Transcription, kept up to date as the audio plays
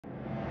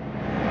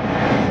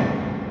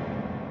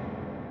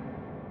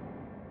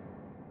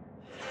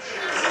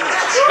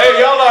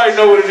already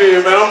know what it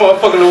is, man. I'm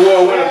motherfucking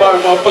award winner by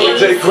motherfucking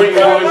Jay Green,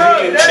 boys.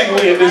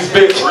 We in this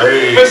bitch.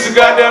 Hey. Mr.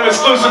 Goddamn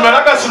Exclusive, man.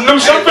 I got some new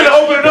shit. I'm finna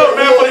open it up,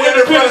 man, for the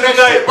independence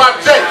tonight.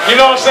 You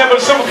know what I'm saying? But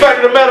the simple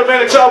fact of the matter,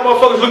 man, that y'all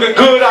motherfuckers looking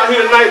good out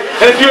here tonight.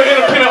 And if you're an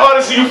independent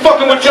artist and you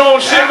fucking with your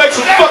own shit, make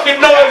some fucking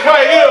noise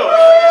right here.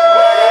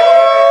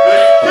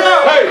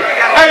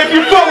 Hey, if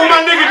you fuck with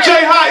my nigga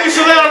Jay High, East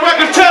Atlanta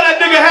Records, tell that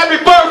nigga happy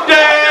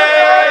birthday.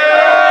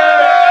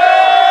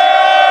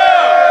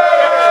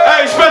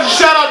 Hey, special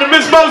shout out to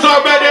Miss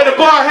Mozart back there at the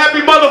bar.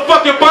 Happy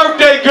motherfucking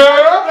birthday,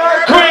 girl.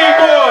 Green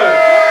boy.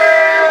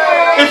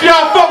 If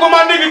y'all fuck with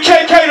my nigga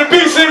KK the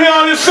Beast in here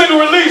on this single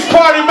release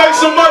party, make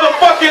some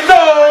motherfucking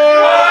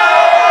noise.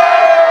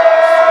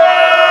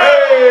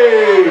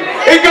 Hey,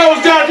 it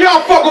goes down. If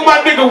y'all fuck with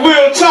my nigga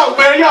Will Talk,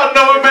 man, y'all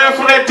know it, man,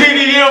 from that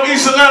DDM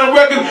East Atlanta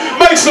Records.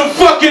 Make some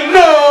fucking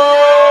noise.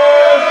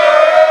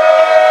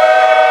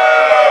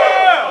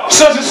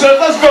 Such and such,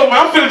 let's go, man.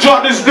 I'm finna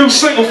drop this new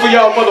single for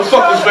y'all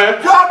motherfuckers,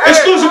 man.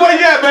 Exclusive, where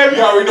you at, baby?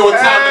 You already know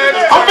what time it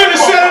is. I'm finna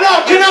set it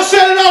off. Can I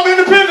set it off,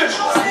 Independence?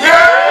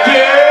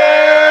 Yeah.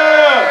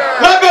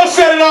 Let's go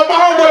set it off. My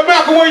homeboy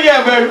Malcolm, where you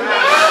at, baby?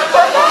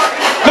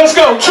 Let's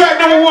go.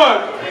 Track number 1.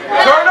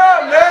 Turn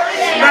up,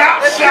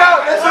 man. Let's go.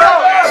 Let's go.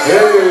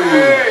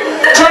 Hey.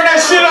 Turn that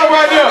shit up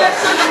right there.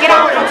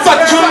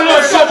 Turn it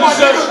up, such and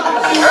such.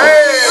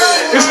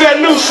 It's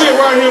that new shit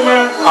right here,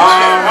 man.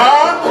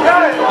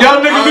 Y'all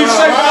niggas be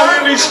safe out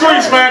here in these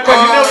streets, man, cause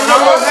you never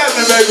know what's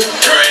happening, baby.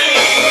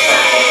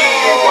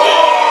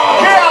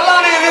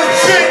 Carolina in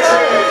this bitch.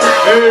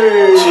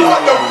 Hey.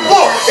 What the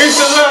fuck?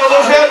 East Atlanta,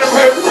 what's happening,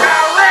 baby?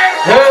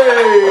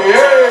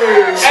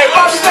 Hey. Hey,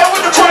 Bobby, stay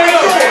with the train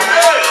up.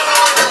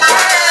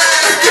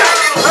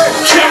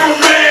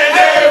 Cameraman,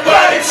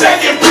 everybody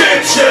taking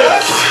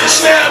pictures.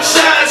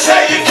 Snapshots,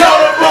 how you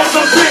caught up on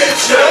some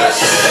pictures.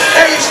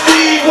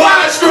 HD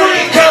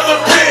widescreen cover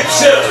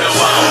pictures.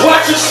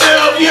 Watch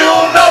yourself, you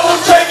don't know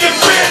who's taking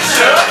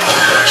pictures.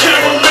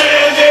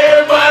 Cameraman,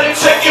 everybody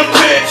taking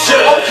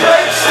pictures.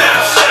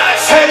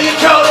 Snapshots, how you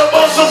caught up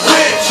on some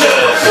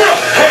pictures.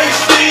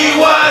 HD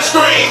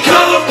widescreen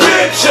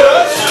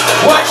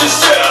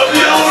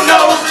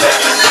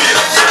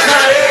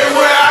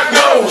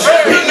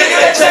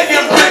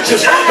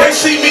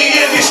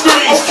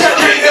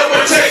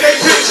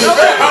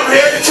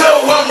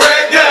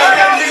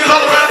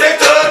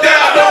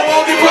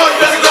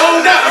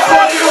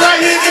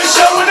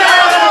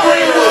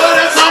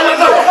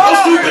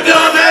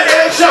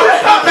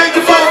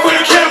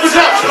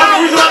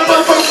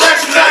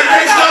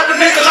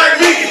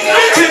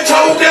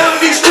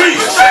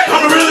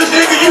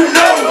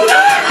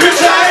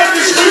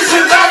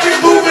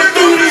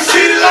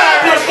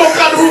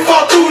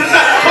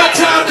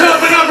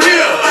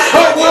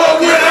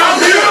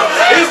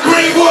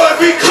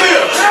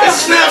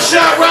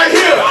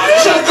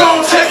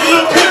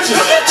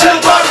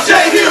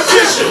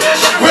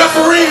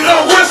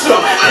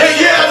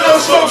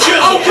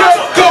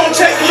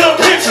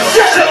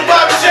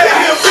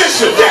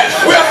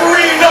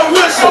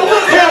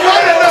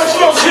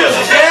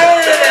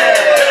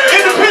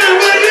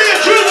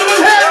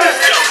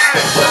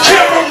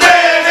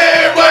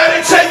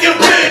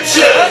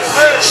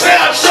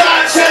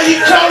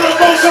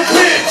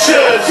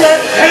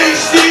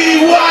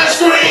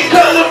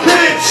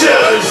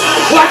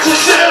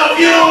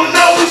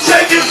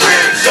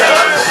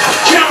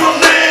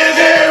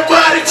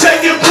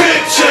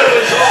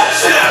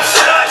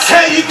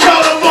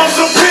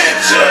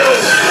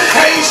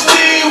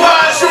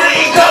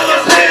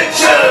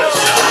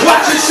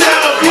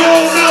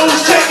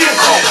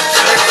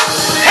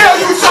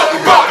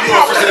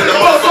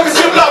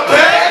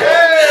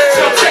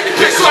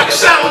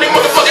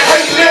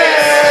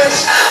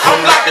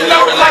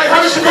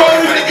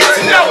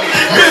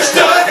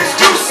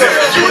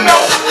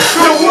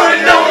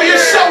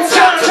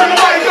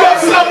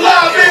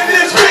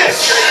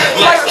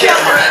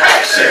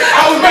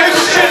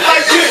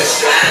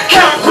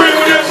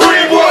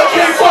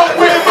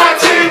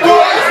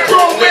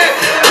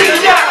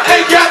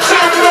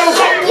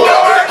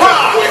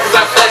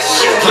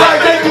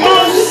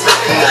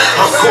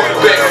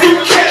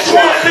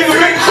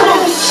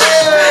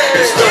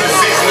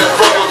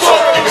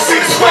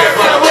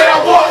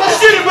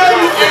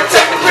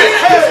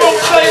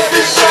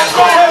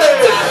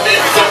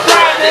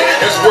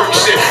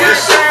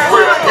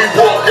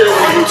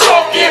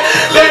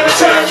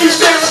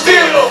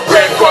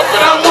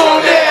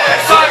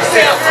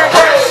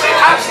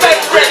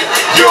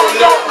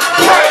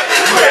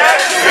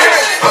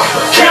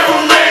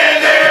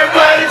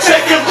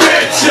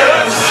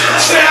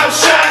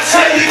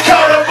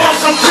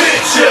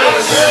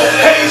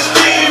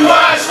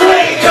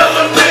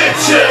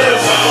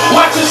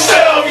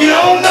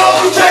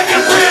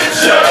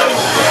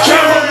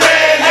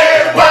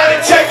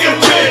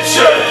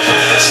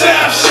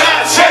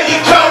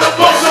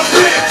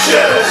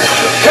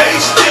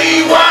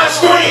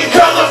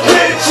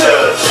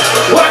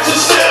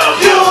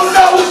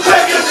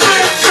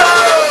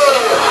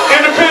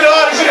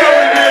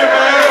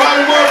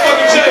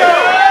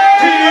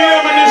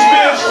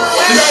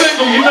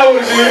You know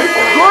what it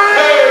is.